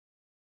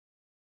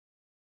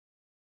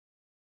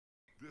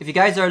If you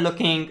guys are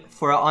looking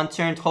for an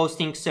unturned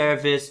hosting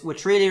service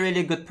with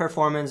really good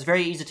performance,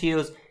 very easy to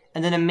use,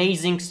 and an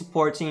amazing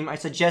support team, I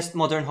suggest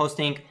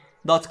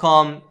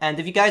modernhosting.com. And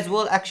if you guys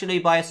will actually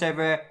buy a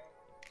server,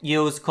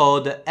 use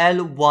code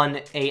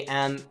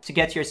L1AM to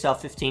get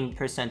yourself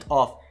 15%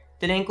 off.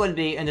 The link will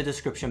be in the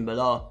description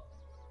below.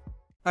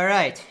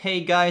 Alright,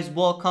 hey guys,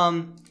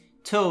 welcome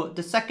to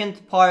the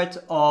second part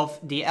of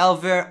the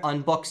Elver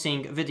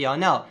unboxing video.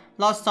 Now,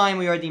 last time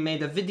we already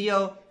made a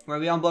video where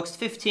we unboxed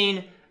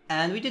 15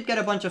 and we did get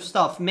a bunch of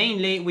stuff.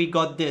 Mainly, we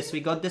got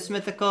this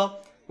mythical,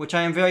 which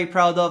I am very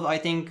proud of. I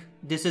think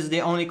this is the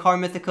only car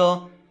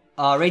mythical,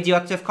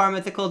 radioactive car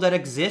mythical that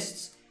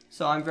exists.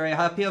 So I'm very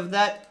happy of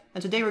that.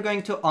 And today we're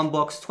going to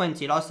unbox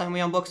 20. Last time we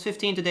unboxed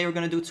 15, today we're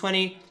going to do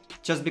 20.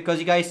 Just because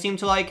you guys seem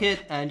to like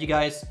it and you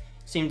guys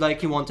seemed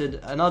like you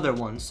wanted another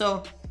one.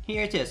 So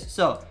here it is.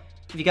 So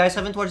if you guys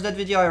haven't watched that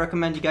video, I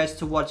recommend you guys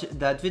to watch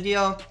that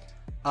video.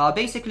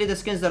 Basically the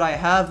skins that I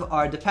have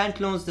are the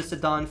pantaloons, the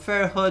sedan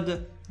fur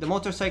hood, the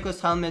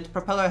motorcyclist helmet,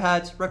 propeller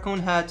hat, raccoon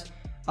hat,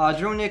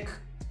 dronic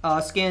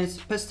skins,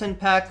 piston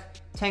pack,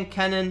 tank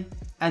cannon,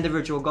 and the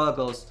virtual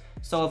goggles.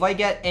 So if I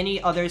get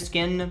any other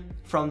skin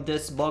from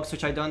this box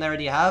which I don't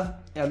already have,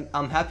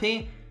 I'm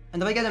happy.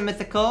 And if I get a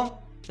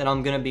mythical, then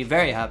I'm gonna be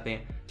very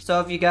happy.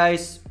 So if you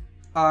guys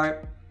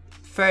are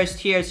first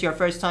here, it's your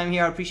first time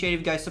here, I appreciate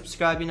if you guys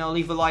subscribe, you know,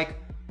 leave a like,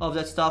 all of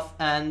that stuff.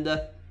 And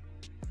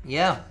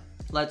yeah,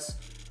 let's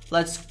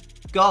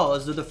go.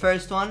 Let's do the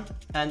first one.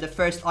 And the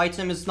first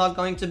item is not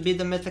going to be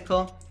the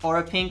mythical or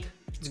a pink,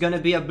 it's gonna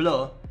be a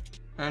blue.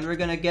 And we're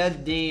gonna get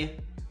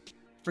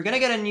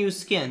a new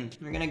skin.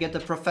 We're gonna get the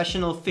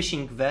professional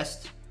fishing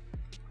vest.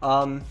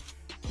 Okay,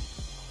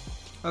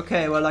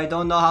 well, I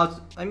don't know how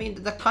to, I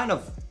mean, that kind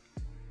of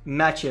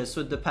matches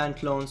with the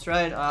pantaloons,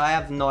 right? I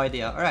have no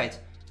idea. Alright,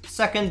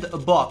 second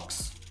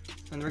box.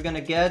 And we're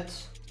gonna get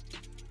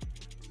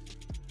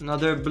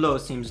another blue,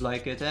 seems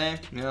like it, eh?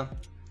 Yeah.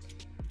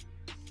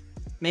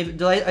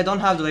 Maybe, I don't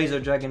have the laser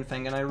dragon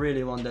thing and I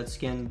really want that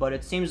skin, but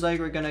it seems like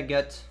we're gonna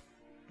get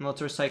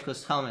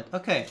motorcyclist helmet.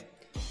 Okay,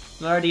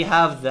 we already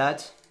have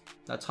that.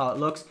 That's how it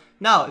looks.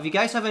 Now, if you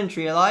guys haven't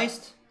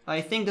realized,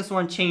 I think this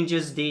one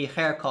changes the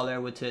hair color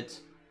with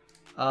it.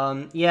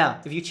 Yeah,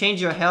 if you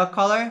change your hair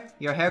color,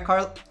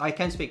 I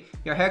can't speak.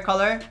 Your hair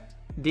color,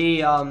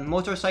 the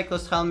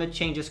motorcyclist helmet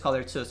changes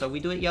color too. So we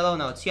do it yellow,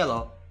 now it's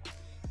yellow.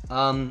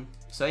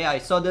 So yeah, I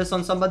saw this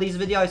on somebody's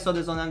video, I saw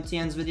this on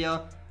MTN's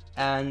video,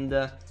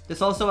 and this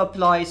also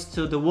applies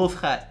to the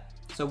wolf hat.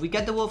 So if we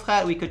get the wolf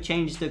hat, we could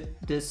change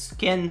the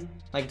skin,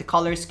 like the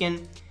color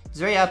skin. It's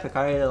very epic,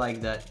 I really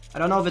like that. I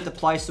don't know if it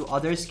applies to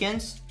other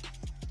skins.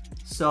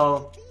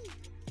 So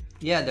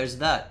yeah, there's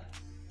that.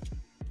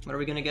 What are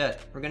we gonna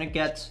get? We're gonna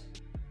get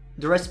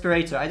the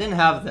respirator. I didn't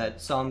have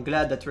that, so I'm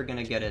glad that we're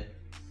gonna get it.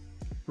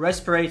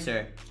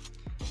 Respirator.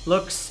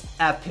 Looks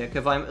epic.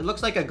 It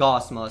looks like a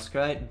gas mask,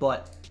 right?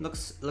 But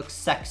looks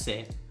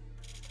sexy.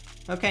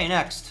 Okay,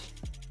 next.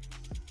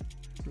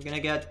 We're gonna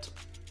get...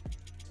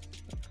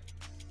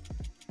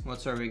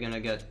 What are we gonna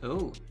get?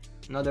 Ooh,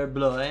 another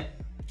blue, eh?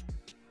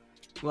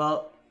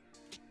 Well,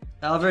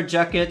 Elver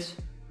jacket.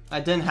 I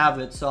didn't have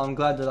it, so I'm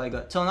glad that I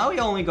got... Till now we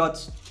only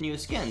got new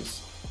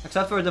skins.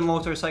 Except for the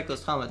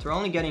motorcyclist helmet. We're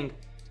only getting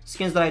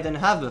skins that I didn't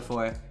have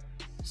before.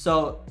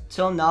 So,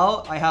 till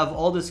now, I have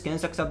all the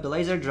skins except the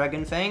laser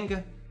dragon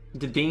fang,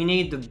 the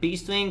beanie, the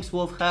beast wings,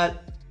 wolf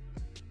hat.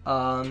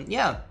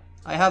 Yeah,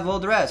 I have all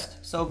the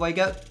rest. So if I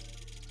get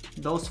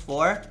those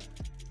 4,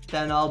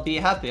 then I'll be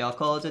happy. I'll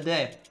call it a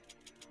day.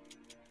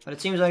 But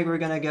it seems like we're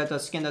gonna get a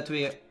skin that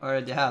we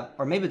already have.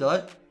 Or maybe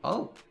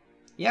oh.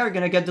 Yeah, we're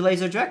gonna get the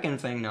laser dragon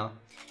thing now.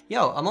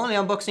 Yo, I'm only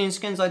unboxing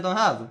skins I don't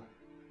have.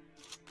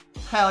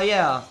 Hell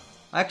yeah.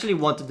 I actually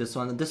wanted this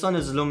one. This one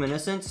is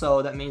luminescent,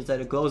 so that means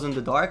that it glows in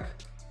the dark.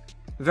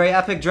 Very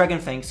epic Dragon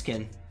Fang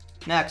skin.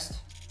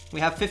 Next. We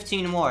have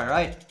 15 more,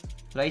 right?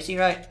 Did I see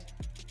right?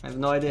 I have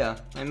no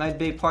idea. I might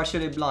be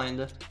partially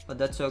blind, but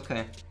that's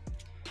okay.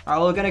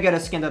 Alright, we're gonna get a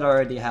skin that I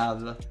already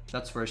have.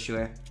 That's for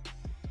sure.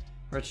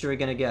 What should we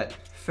gonna get?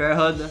 Fair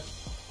hood.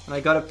 And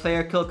I got a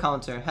player kill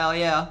counter. Hell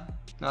yeah.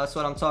 No, that's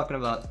what I'm talking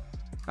about.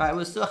 Alright,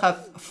 we still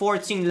have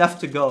 14 left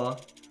to go.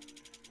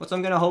 What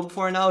I'm gonna hope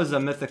for now is a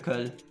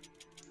mythical.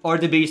 Or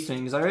the beast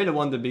wings. I really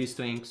want the beast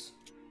wings.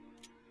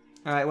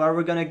 Alright, well,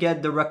 we're gonna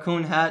get the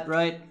raccoon hat,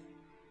 right?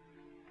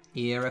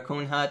 Yeah,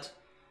 raccoon hat.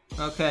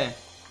 Okay.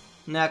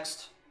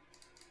 Next.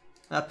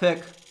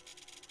 Epic.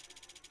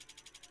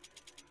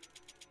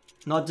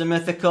 Not the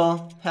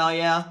mythical. Hell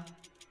yeah.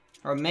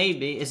 Or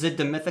maybe. Is it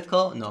the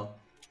mythical? No.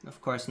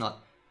 Of course not.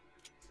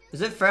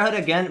 Is it Fairhood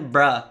again?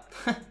 Bruh.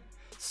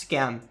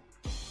 Scam.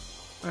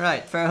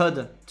 Alright,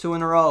 Fairhood. 2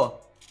 in a row.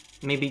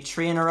 Maybe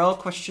 3 in a row?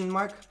 Question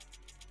mark?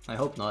 I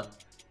hope not.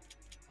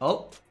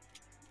 Oh.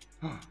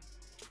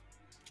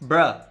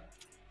 Bruh.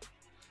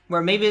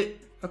 Or maybe...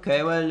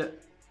 Okay, well...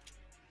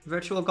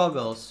 Virtual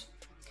goggles.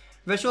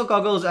 Virtual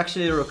goggles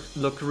actually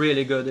look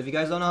really good. If you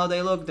guys don't know how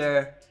they look,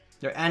 they're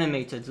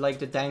animated like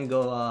the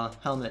Dango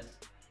helmet.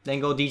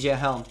 Dango DJ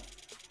helm.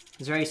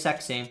 It's very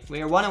sexy.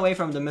 We are 1 away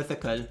from the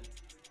mythical.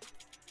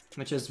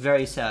 which is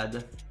very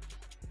sad.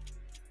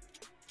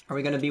 Are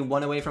we gonna be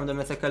one away from the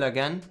mythical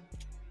again?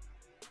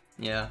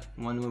 Yeah,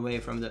 one away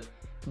from the...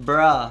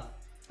 Bruh.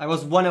 I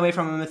was one away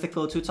from a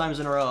mythical 2 times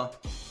in a row.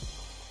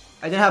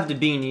 I didn't have the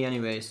beanie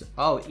anyways.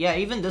 Oh, yeah,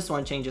 even this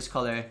one changes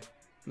color.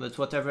 But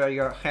whatever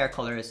your hair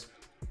color is.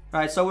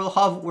 Alright, so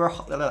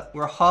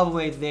we're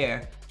halfway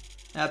there.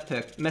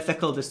 Epic.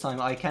 Mythical this time.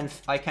 I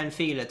can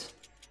feel it.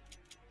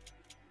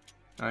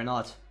 Or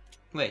not.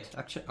 Wait,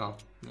 actually... Oh,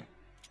 yeah.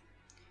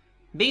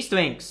 Beast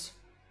Wings.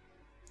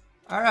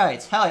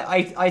 Alright, hell,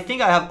 I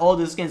think I have all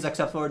the skins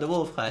except for the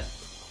wolf head.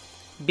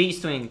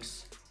 Beast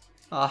Wings.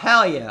 Oh,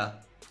 hell yeah.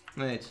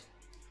 Wait.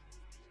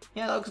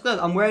 Yeah, that looks good.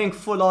 I'm wearing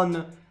full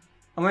on...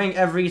 I'm wearing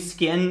every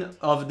skin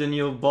of the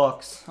new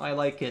box. I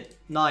like it.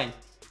 9.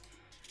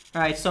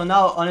 Alright, so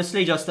now,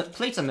 honestly, just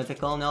play some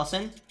mythical,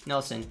 Nelson.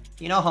 Nelson,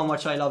 you know how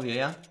much I love you,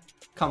 yeah?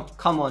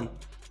 Come on.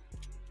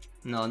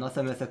 No, not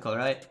a mythical,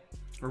 right?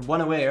 We're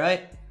one away,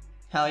 right?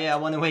 Hell yeah,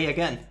 one away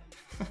again.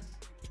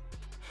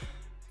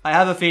 I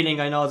have a feeling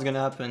I know what's gonna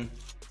happen.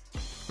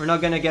 We're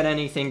not gonna get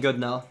anything good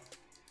now.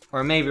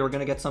 Or maybe we're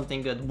gonna get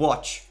something good.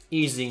 Watch.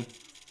 Easy.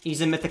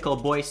 Easy mythical,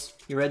 boys.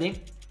 You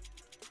ready?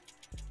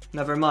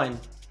 Never mind.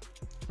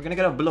 We're gonna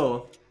get a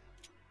blow.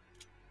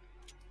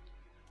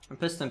 A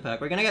piston pack.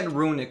 We're gonna get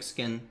runic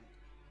skin.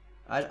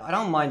 I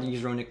don't mind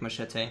these runic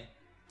machete.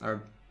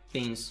 Or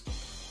beans.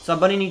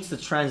 Somebody needs to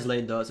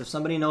translate those. If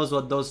somebody knows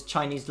what those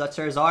Chinese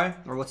letters are,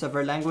 or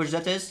whatever language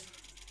that is,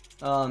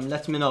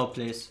 let me know,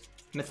 please.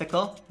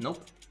 Mythical?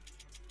 Nope.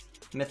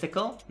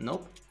 Mythical?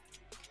 Nope.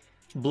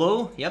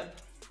 Blue? Yep.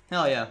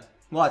 Hell yeah.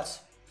 What?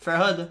 Fair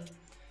hood?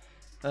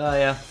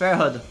 Yeah, fair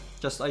hood.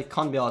 Just, I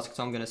can't be asked,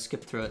 so I'm gonna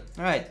skip through it.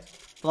 Alright.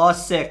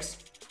 Lost 6.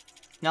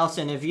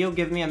 Nelson, if you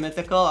give me a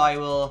mythical, I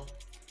don't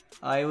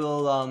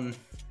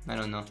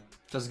know.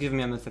 Just give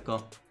me a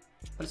mythical.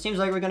 But it seems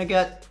like we're gonna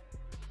get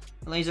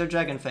Laser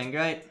Dragon Fang,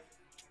 right?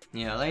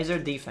 Yeah, Laser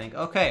D-Fang.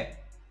 Okay.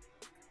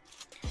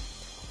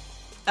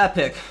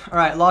 Epic.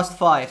 Alright, lost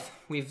 5.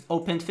 We've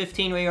opened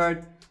 15. We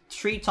are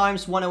 3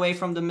 times one away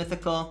from the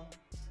mythical.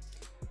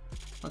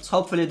 Let's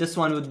hopefully this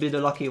one would be the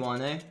lucky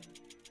one, eh?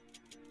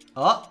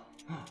 Oh.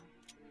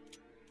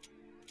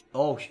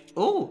 Oh.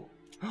 Oh.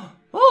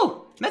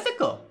 Oh.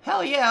 Mythical.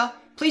 Hell yeah.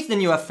 Please the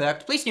new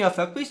effect. Please new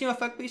effect. Please new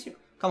effect. Please new...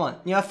 Come on.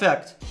 New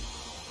effect.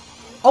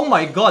 Oh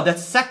my god,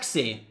 that's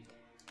sexy.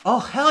 Oh,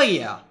 hell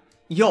yeah.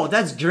 Yo,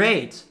 that's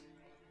great.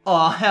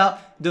 Oh, hell.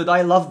 Dude,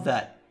 I love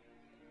that.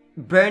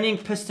 Burning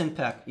Piston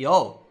Pack.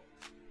 Yo.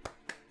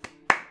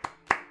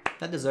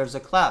 That deserves a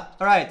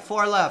clap. Alright,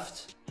 4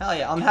 left. Hell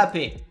yeah, I'm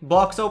happy.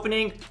 Box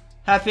opening.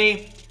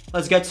 Happy.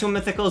 Let's get 2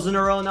 mythicals in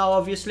a row now,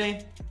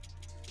 obviously.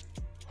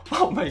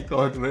 Oh my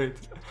god, wait.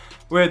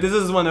 Wait, this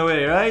is one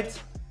away, right?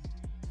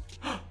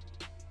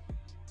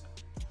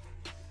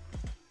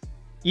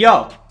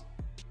 Yo.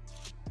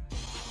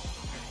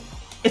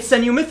 It's the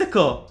new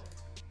mythical.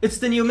 It's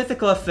the new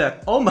mythical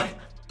effect. Oh my.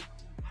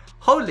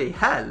 Holy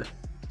hell.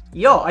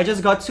 Yo, I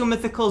just got 2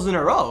 mythicals in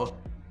a row.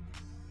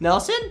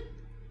 Nelson?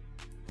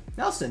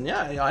 Nelson,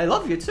 yeah, I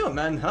love you too,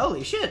 man.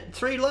 Holy shit.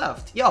 3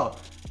 left. Yo.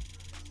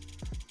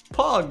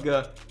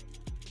 Pog.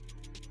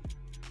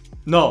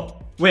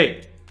 No.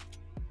 Wait.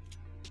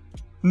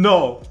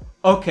 No.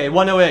 Okay,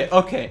 1 away.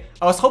 Okay.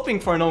 I was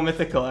hoping for no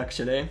mythical,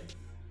 actually.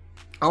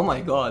 Oh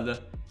my god.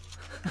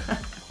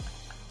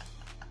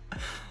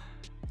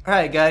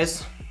 Alright,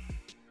 guys.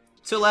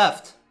 2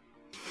 left.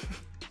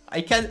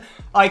 I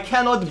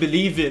cannot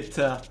believe it.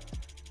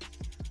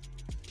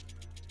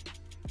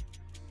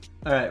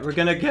 Alright, we're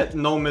gonna get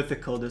no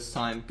mythical this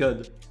time.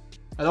 Good.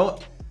 I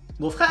don't...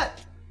 Wolf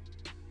hat?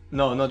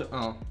 No, not...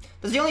 Oh.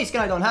 That's the only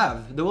skin I don't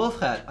have. The wolf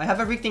hat. I have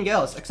everything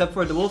else except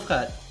for the wolf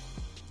hat.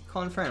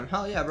 Confirm.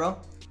 Hell yeah, bro.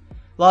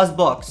 Last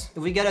box.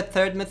 If we get a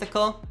 3rd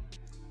mythical,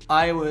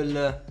 I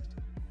will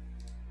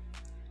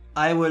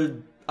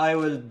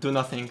do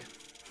nothing.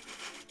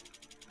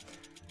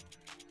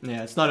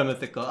 Yeah, it's not a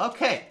mythical.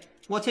 Okay.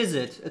 What is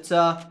it? It's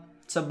a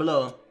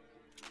blow.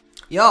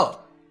 Yo.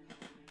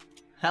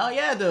 Hell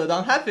yeah, dude.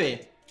 I'm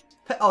happy.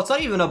 Oh, it's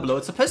not even a blow.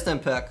 It's a piston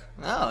pack.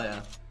 Oh,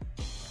 yeah.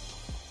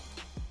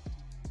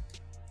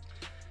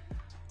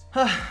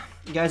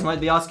 You guys might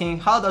be asking,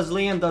 how does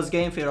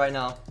LiamDoesGame feel right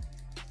now?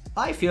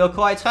 I feel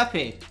quite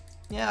happy.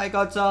 Yeah, I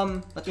got,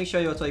 let me show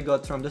you what I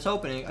got from this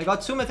opening. I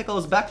got 2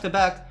 mythicals back to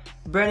back,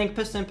 Burning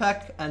Piston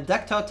Pack and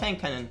Decked Out Tank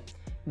Cannon.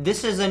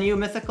 This is a new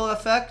mythical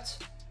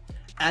effect,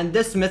 and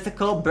this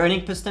mythical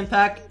Burning Piston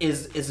Pack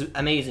is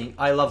amazing.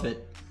 I love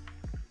it.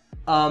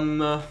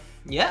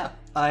 Yeah,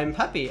 I'm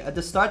happy. At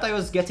the start I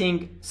was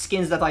getting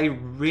skins that I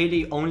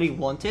really only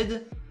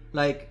wanted.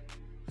 Like,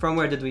 from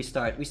where did we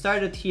start? We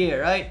started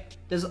here, right?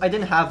 I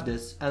didn't have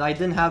this, and I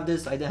didn't have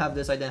this, I didn't have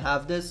this, I didn't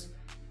have this.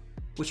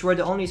 Which were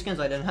the only skins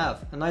I didn't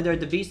have. And neither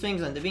the Beast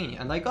Wings and the Beanie,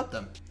 and I got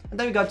them. And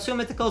then we got 2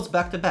 mythicals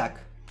back to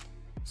back.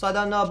 So I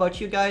don't know about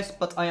you guys,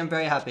 but I am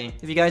very happy.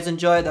 If you guys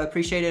enjoyed, I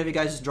appreciate it if you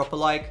guys just drop a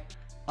like.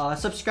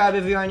 Subscribe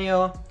if you are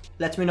new.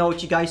 Let me know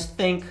what you guys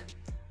think.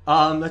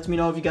 Let me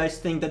know if you guys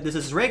think that this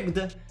is rigged,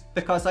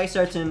 because I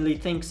certainly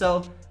think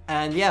so.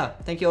 And yeah,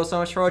 thank you all so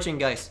much for watching,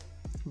 guys.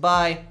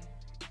 Bye.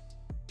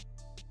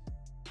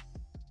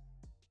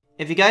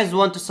 If you guys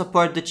want to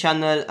support the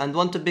channel and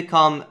want to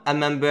become a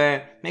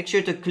member, make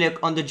sure to click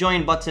on the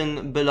join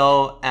button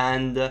below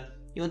and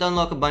you'll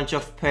unlock a bunch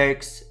of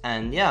perks,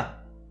 and yeah,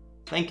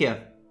 thank you.